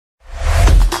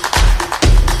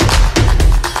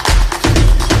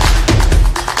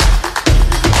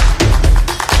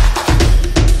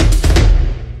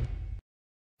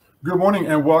Good morning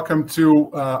and welcome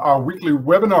to our weekly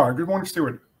webinar. Good morning,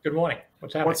 Stuart. Good morning.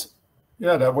 What's happening?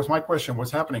 Yeah, that was my question. What's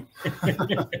happening?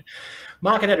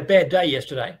 Market had a bad day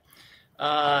yesterday.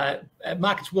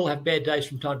 Markets will have bad days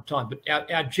from time to time, but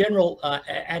our general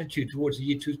attitude towards the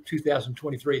year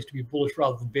 2023 is to be bullish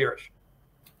rather than bearish.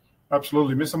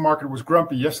 Absolutely. Mr. Market was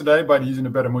grumpy yesterday, but he's in a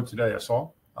better mood today, I saw.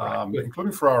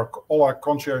 Including for all our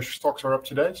concierge stocks are up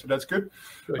today, so that's good.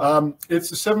 It's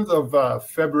the 7th of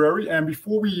February, and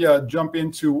before we jump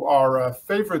into our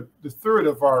the third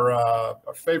of our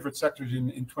favorite sectors in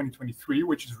 2023,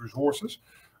 which is resources,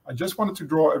 I just wanted to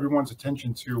draw everyone's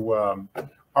attention to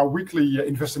our weekly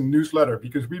investing newsletter,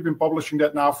 because we've been publishing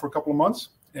that now for a couple of months,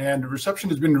 and the reception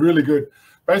has been really good.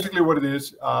 Basically what it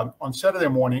is, on Saturday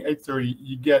morning, 8:30,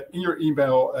 you get in your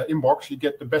email inbox, you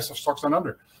get the best of Stocks Down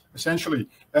Under, essentially.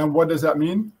 And what does that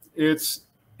mean? It's,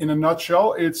 in a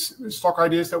nutshell, it's stock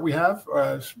ideas that we have.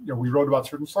 We wrote about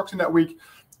certain stocks in that week.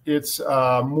 It's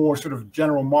more sort of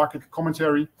general market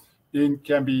commentary. It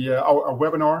can be our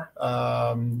webinar.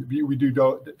 We do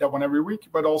that one every week,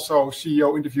 but also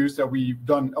CEO interviews that we've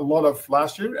done a lot of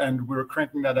last year, and we're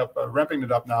cranking that up, ramping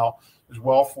it up now as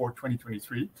well for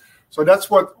 2023. So that's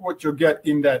what you'll get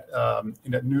in that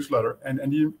newsletter. And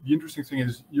the interesting thing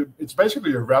is, it's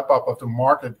basically a wrap up of the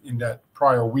market in that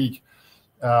prior week.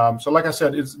 So like I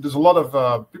said, there's a lot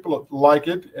of people that like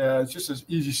it. It's just an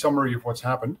easy summary of what's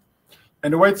happened.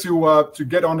 And the way to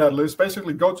get on that list,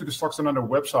 basically go to the Stocks Down Under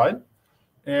website,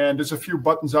 and there's a few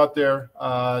buttons out there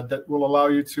that will allow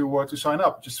you to sign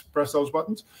up. Just press those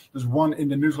buttons. There's one in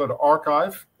the newsletter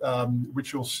archive,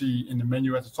 which you'll see in the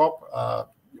menu at the top.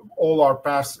 All our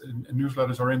past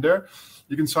newsletters are in there.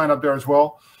 You can sign up there as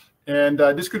well. And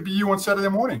this could be you on Saturday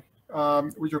morning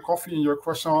with your coffee and your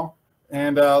croissant,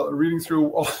 and reading through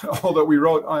all that we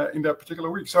wrote in that particular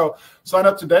week. So sign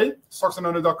up today,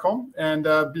 stocksdownunder.com,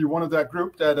 and be one of that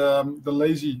group that the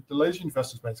lazy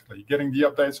investors, basically, getting the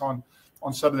updates on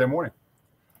Saturday morning.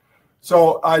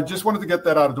 So I just wanted to get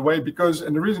that out of the way,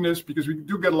 and the reason is because we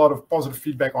do get a lot of positive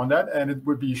feedback on that, and it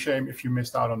would be a shame if you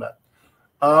missed out on that.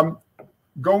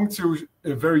 Going to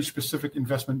a very specific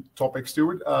investment topic,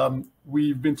 Stuart.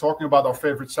 We've been talking about our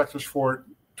favorite sectors for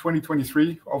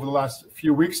 2023 over the last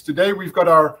few weeks. Today we've got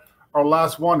our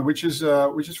last one, which is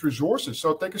resources.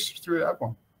 So take us through that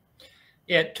one.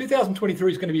 Yeah,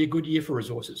 2023 is going to be a good year for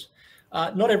resources.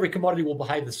 Not every commodity will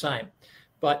behave the same,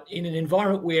 but in an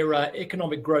environment where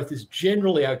economic growth is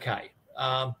generally okay,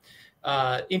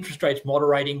 interest rates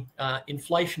moderating,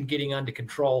 inflation getting under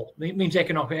control, means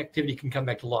economic activity can come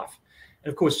back to life. And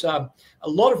of course, a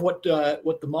lot of what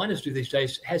the miners do these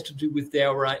days has to do with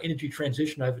our energy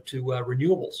transition over to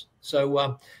renewables.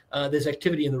 So there's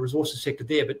activity in the resources sector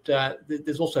there, but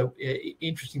there's also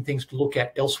interesting things to look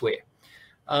at elsewhere.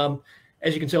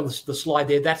 As you can see on the slide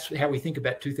there, that's how we think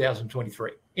about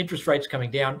 2023. Interest rates coming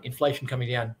down, inflation coming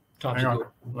down. Hang on,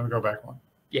 let me go back one.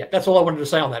 Yeah, that's all I wanted to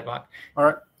say on that, Mark. All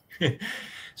right.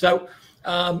 So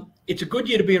it's a good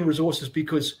year to be in resources,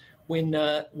 because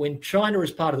when China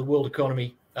is part of the world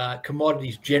economy,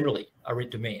 commodities generally are in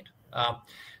demand.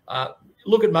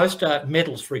 Look at most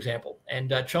metals, for example,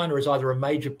 and China is either a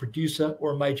major producer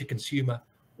or a major consumer,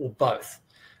 or both.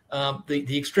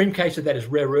 The extreme case of that is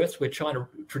rare earths, where China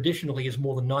traditionally is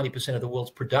more than 90% of the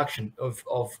world's production of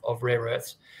rare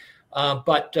earths.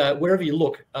 But wherever you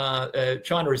look,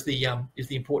 China is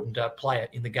the important player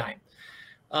in the game.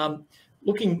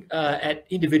 Looking at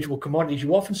individual commodities,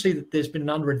 you often see that there's been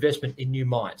an underinvestment in new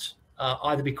mines,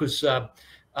 either because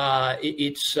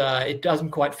it doesn't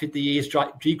quite fit the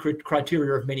ESG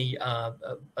criteria of many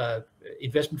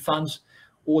investment funds,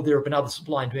 or there have been other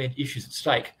supply and demand issues at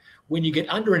stake. When you get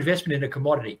underinvestment in a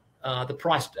commodity, the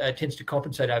price tends to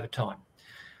compensate over time.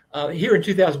 Here in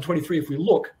 2023, if we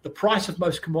look, the price of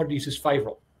most commodities is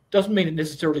favorable. Doesn't mean it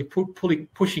necessarily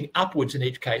pushing upwards in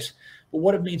each case, but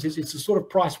what it means is it's the sort of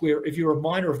price where, if you're a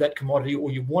miner of that commodity,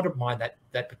 or you want to mine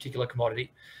that particular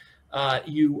commodity,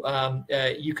 you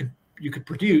could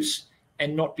produce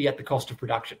and not be at the cost of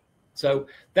production. So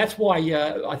that's why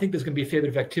I think there's going to be a fair bit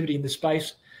of activity in this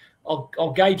space.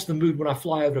 I'll gauge the mood when I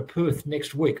fly over to Perth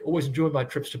next week. Always enjoy my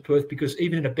trips to Perth, because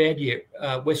even in a bad year,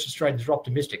 West Australians are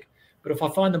optimistic. But if I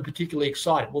find them particularly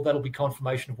excited, well, that'll be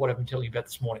confirmation of what I've been telling you about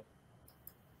this morning.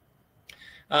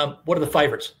 What are the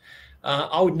favorites?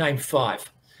 I would name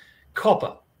 5.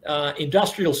 Copper,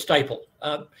 industrial staple.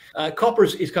 Copper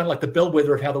is kind of like the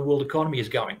bellwether of how the world economy is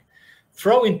going.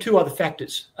 Throw in 2 other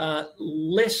factors: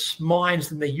 less mines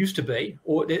than there used to be,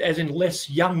 or as in less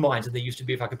young mines than there used to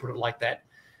be, if I could put it like that.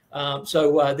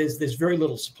 So there's very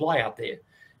little supply out there.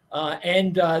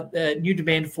 And new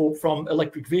demand from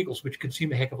electric vehicles, which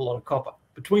consume a heck of a lot of copper.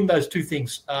 between those two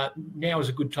things, now is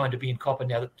a good time to be in copper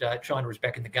now that China is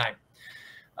back in the game.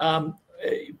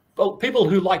 Well, people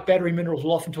who like battery minerals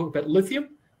will often talk about lithium.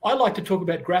 I like to talk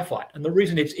about graphite, and the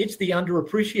reason it's the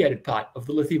underappreciated part of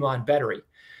the lithium-ion battery.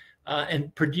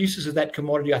 And producers of that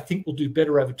commodity, I think, will do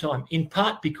better over time, in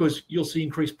part because you'll see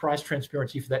increased price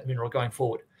transparency for that mineral going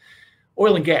forward.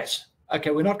 Oil and gas. Okay,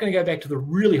 we're not going to go back to the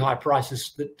really high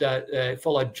prices that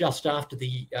followed just after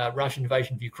the Russian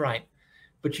invasion of Ukraine,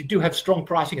 but you do have strong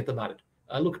pricing at the moment.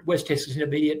 Look at West Texas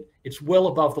Intermediate. It's well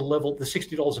above the level, the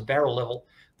 $60 a barrel level,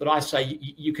 that I say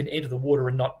you can enter the water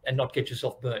and not get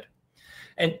yourself burnt.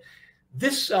 And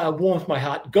this warms my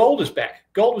heart. Gold is back.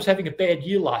 Gold was having a bad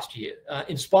year last year,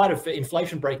 in spite of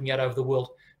inflation breaking out over the world,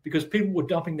 because people were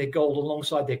dumping their gold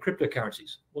alongside their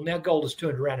cryptocurrencies. Well, now gold has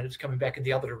turned around and it's coming back in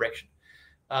the other direction,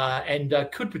 and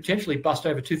could potentially bust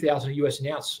over 2,000 US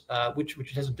an ounce, which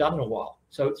it hasn't done in a while.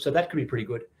 So that could be pretty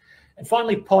good. And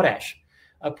finally, potash.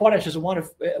 Potash is one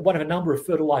of a number of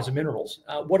fertilizer minerals.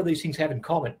 What do these things have in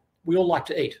common? We all like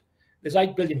to eat. There's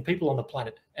 8 billion people on the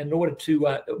planet, and in order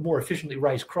to more efficiently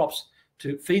raise crops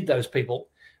to feed those people,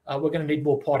 we're going to need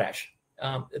more potash.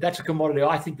 That's a commodity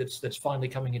I think that's finally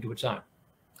coming into its own.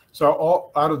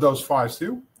 So out of those 5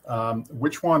 still,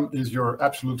 which one is your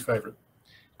absolute favorite?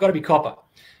 Got to be copper,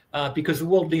 because the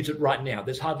world needs it right now.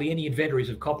 There's hardly any inventories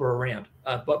of copper around,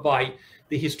 but by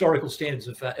the historical standards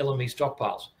of LME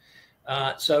stockpiles.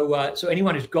 So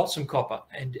anyone who's got some copper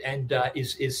and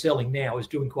is selling now is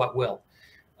doing quite well.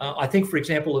 I think, for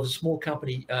example, of a small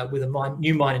company with a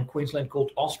new mine in Queensland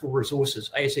called Austral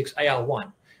Resources, ASX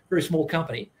AR1, very small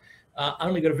company,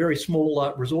 only got a very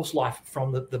small resource life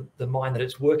from the mine that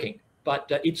it's working,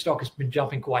 but its stock has been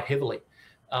jumping quite heavily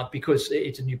because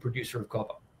it's a new producer of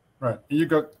copper. Right. You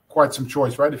got quite some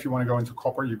choice, right? If you want to go into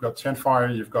copper, you've got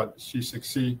Sandfire, you've got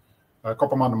C6C,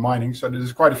 Copper Mountain Mining. So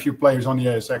there's quite a few players on the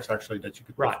ASX actually that you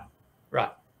could. Right.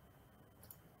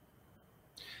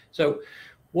 So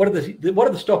what are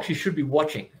the stocks you should be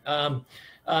watching?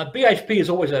 BHP is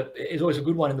always a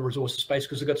good one in the resources space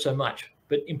because they've got so much.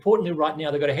 But importantly, right now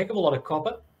they've got a heck of a lot of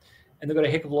copper, and they've got a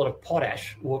heck of a lot of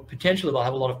potash, or potentially they'll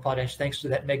have a lot of potash thanks to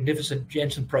that magnificent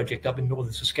Jansen project up in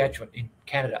northern Saskatchewan in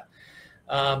Canada.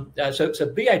 So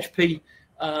BHP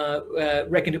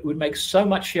reckoned it would make so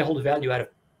much shareholder value out of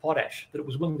potash that it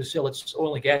was willing to sell its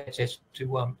oil and gas assets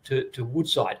to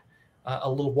Woodside a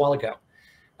little while ago.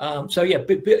 So yeah,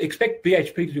 expect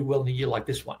BHP to do well in a year like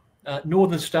this one.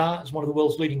 Northern Star is one of the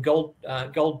world's leading gold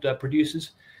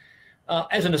producers.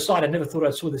 As an aside, I never thought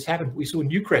I saw this happen, but we saw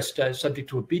Newcrest subject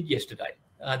to a bid yesterday.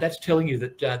 That's telling you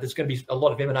that there's going to be a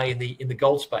lot of M&A in the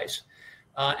gold space,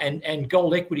 and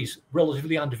gold equities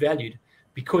relatively undervalued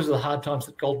because of the hard times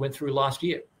that gold went through last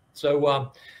year.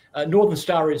 So Northern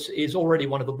Star is already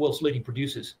one of the world's leading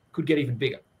producers. Could get even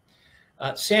bigger.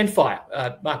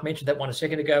 Sandfire, Mark mentioned that one a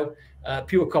second ago.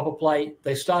 Pure copper play.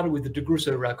 They started with the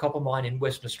DeGrussa copper mine in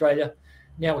Western Australia,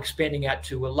 now expanding out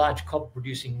to a large copper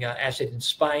producing asset in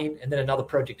Spain, and then another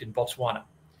project in Botswana.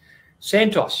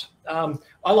 Santos.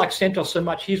 I like Santos so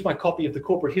much. Here's my copy of the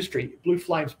corporate history, Blue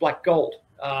Flames Black Gold,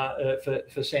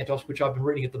 for Santos, which I've been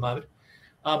reading at the moment.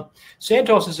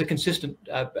 Santos is a consistent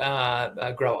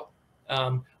grower.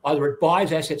 Either it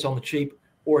buys assets on the cheap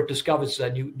or it discovers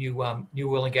new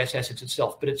oil and gas assets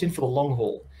itself, but it's in for the long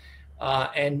haul.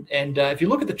 And if you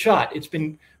look at the chart, it's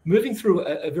been moving through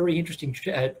a very interesting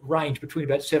range between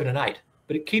about 7 and 8,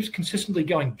 but it keeps consistently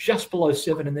going just below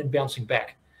 7 and then bouncing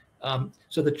back.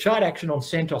 So the chart action on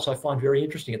Santos I find very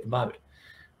interesting at the moment.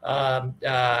 And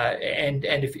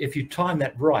if you time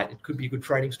that right, it could be a good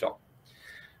trading stock.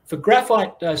 For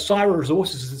graphite, Syrah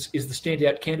Resources is the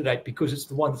standout candidate because it's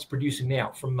the one that's producing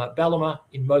now from Balama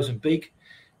in Mozambique,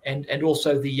 and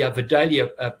also the Vidalia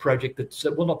project that's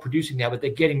not producing now, but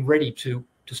they're getting ready to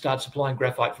start supplying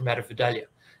graphite from out of Vidalia.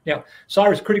 Now,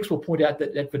 Syrah's critics will point out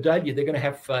that at Vidalia they're going to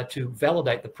have to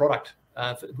validate the product,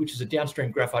 which is a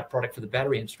downstream graphite product for the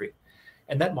battery industry,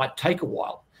 and that might take a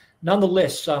while.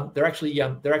 Nonetheless, they're actually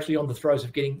on the throes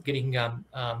of getting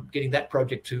that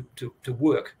project to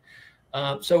work.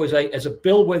 So as a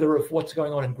bellwether of what's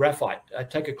going on in graphite,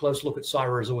 take a close look at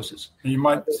Syrah Resources. You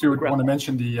might still want to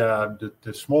mention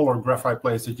the smaller graphite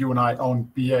players that you and I own,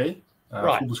 BA.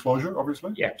 Right. Full disclosure,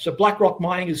 obviously. Yeah. So BlackRock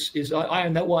Mining is I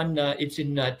own that one. It's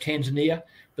in Tanzania.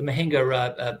 The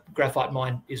Mahenga graphite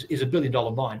mine is $1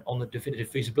 billion mine on the definitive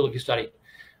feasibility study,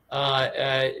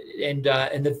 and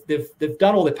they've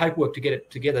done all their paperwork to get it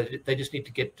together. They just need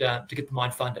to get the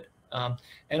mine funded.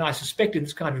 And I suspect in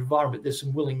this kind of environment, there's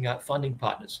some willing funding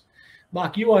partners.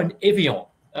 Mark, you own Evian.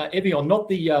 Evian, not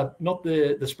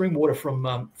the spring water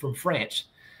from France,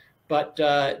 but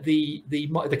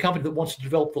the company that wants to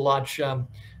develop the large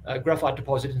graphite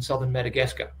deposit in southern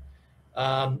Madagascar.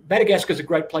 Madagascar is a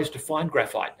great place to find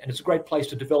graphite, and it's a great place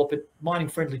to develop it.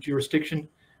 Mining-friendly jurisdiction.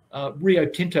 Rio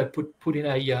Tinto put in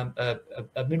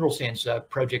a mineral sands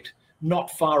project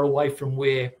not far away from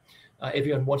where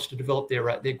everyone wants to develop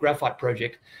their graphite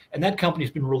project, and that company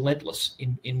has been relentless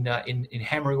in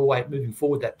hammering away at moving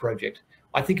forward that project.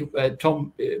 I think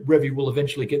Tom Revy will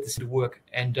eventually get this to work,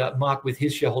 and Mark, with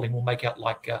his shareholding, will make out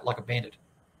like a bandit.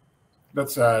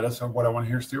 That's what I want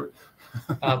to hear, Stuart.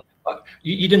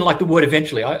 You didn't like the word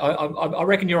eventually. I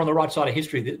reckon you're on the right side of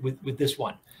history with this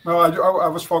one. No, I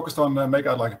was focused on make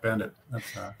out like a bandit.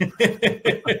 That's,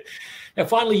 Now,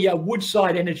 finally,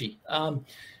 Woodside Energy.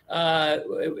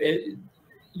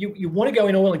 You want to go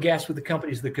in oil and gas with the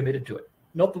companies that are committed to it,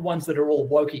 not the ones that are all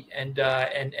wokey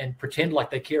and pretend like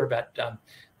they care about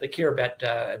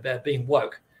being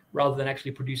woke, rather than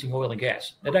actually producing oil and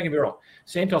gas. Now, don't get me wrong,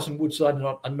 Santos and Woodside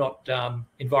are not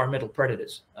environmental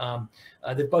predators.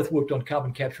 They've both worked on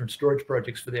carbon capture and storage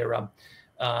projects for their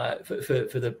for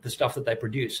the stuff that they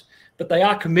produce, but they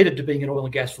are committed to being in oil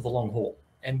and gas for the long haul,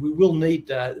 and we will need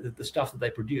the stuff that they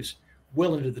produce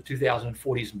well into the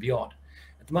 2040s and beyond.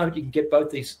 At the moment, you can get both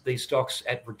these stocks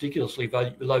at ridiculously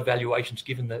low valuations,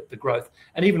 given the growth,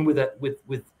 and even with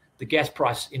the gas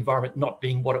price environment not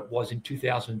being what it was in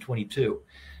 2022.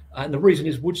 And the reason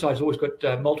is Woodside's always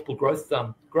got multiple growth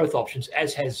options,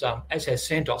 as has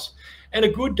Santos, and a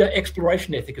good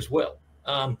exploration ethic as well.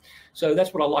 So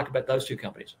that's what I like about those two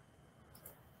companies.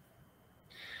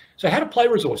 So how to play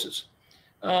resources?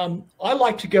 I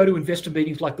like to go to investor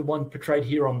meetings like the one portrayed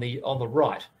here on the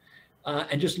right,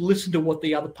 and just listen to what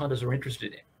the other punters are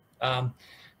interested in.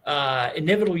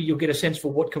 Inevitably, you'll get a sense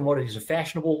for what commodities are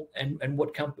fashionable and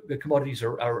what commodities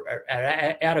are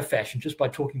out of fashion just by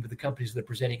talking with the companies that are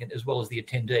presenting it, as well as the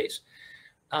attendees.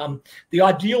 The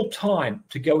ideal time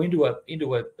to go into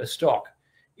a stock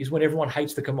is when everyone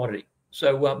hates the commodity.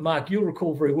 So, Mark, you'll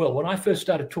recall very well, when I first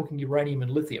started talking uranium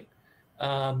and lithium,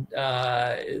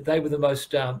 they were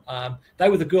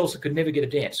the girls that could never get a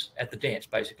dance at the dance,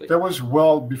 basically. That was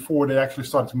well before they actually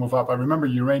started to move up. I remember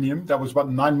uranium. That was about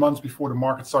 9 months before the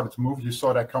market started to move. You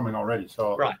saw that coming already.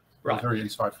 So right. Very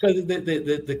insightful. So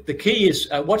the key is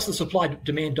what's the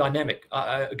supply-demand dynamic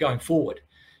going forward,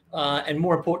 and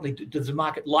more importantly, does the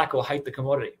market like or hate the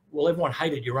commodity? Well, everyone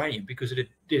hated uranium because it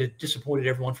had disappointed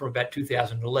everyone from about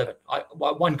 2011.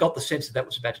 One got the sense that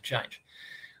was about to change.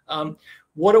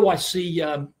 What do I see?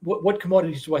 What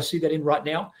commodities do I see that in right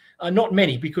now? Not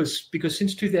many, because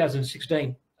since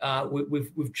 2016,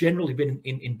 we've generally been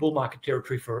in bull market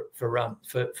territory for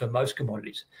most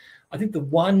commodities. I think the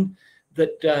one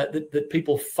that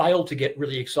people fail to get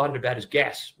really excited about is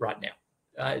gas right now.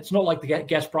 It's not like the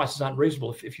gas prices aren't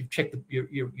reasonable if you've checked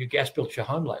your gas bill at your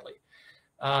home lately.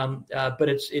 But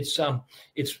it's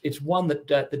one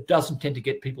that doesn't tend to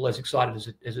get people as excited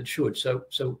as it should. So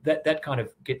that kind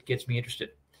of gets me interested.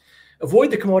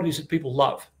 Avoid the commodities that people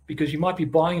love, because you might be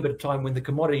buying them at a time when the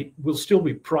commodity will still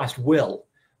be priced well,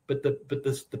 but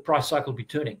the price cycle will be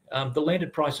turning. The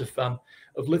landed price of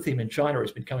lithium in China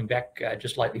has been coming back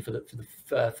just lately for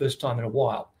the first time in a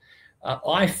while.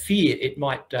 I fear it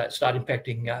might start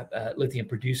impacting lithium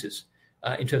producers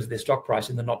in terms of their stock price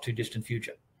in the not too distant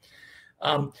future.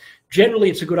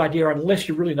 Generally, it's a good idea, unless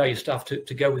you really know your stuff,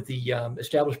 to go with the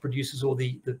established producers or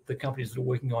the companies that are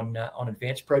working on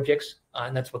advanced projects,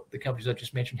 and that's what the companies I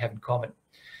just mentioned have in common.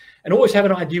 And always have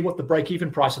an idea what the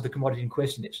break-even price of the commodity in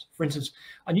question is. For instance,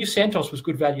 I knew Santos was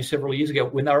good value several years ago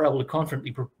when they were able to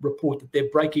confidently report that their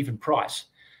break-even price,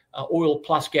 oil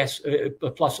plus gas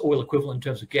plus oil equivalent in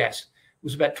terms of gas,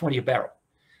 was about 20 a barrel.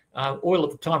 Oil at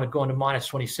the time had gone to minus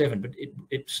 27, but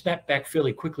it snapped back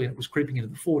fairly quickly, and it was creeping into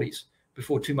the 40s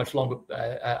before too much longer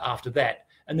after that.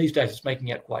 And these days it's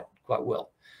making out quite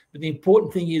well. But the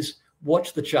important thing is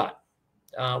watch the chart.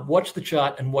 Watch the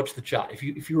chart and watch the chart.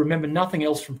 If you remember nothing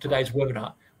else from today's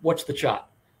webinar, watch the chart.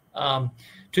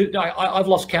 I've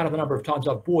lost count of the number of times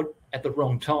I've bought at the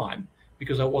wrong time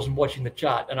because I wasn't watching the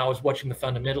chart and I was watching the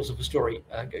fundamentals of the story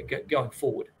going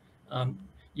forward.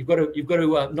 You've got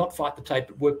to not fight the tape,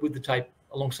 but work with the tape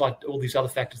alongside all these other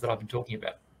factors that I've been talking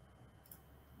about.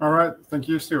 All right, thank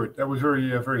you, Stuart. That was very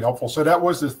helpful. So that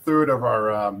was the third of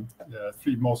our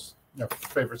three most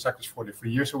favorite sectors for the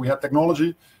year. So we had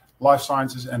technology, life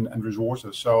sciences, and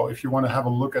resources. So if you want to have a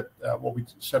look at what we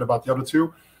said about the other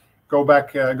two, go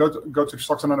back, go to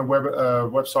Stocks on Under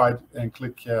website and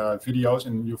click videos,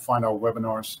 and you'll find our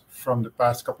webinars from the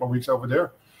past couple of weeks over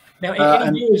there. Now,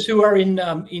 any viewers who are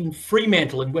in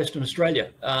Fremantle in Western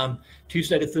Australia,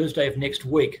 Tuesday to Thursday of next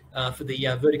week for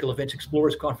the Vertical Events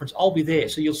Explorers Conference, I'll be there.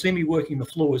 So you'll see me working the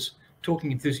floors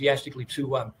talking enthusiastically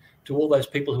to all those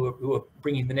people who are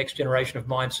bringing the next generation of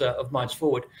mines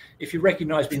forward. If you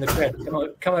recognise me in the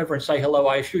crowd, come over and say hello.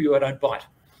 I assure you I don't bite.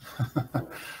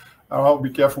 I'll be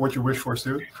careful what you wish for,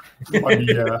 Stu. You might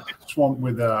be swamped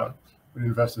with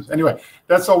investors. Anyway,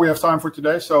 that's all we have time for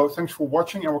today. So thanks for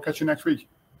watching, and we'll catch you next week.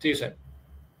 See you soon.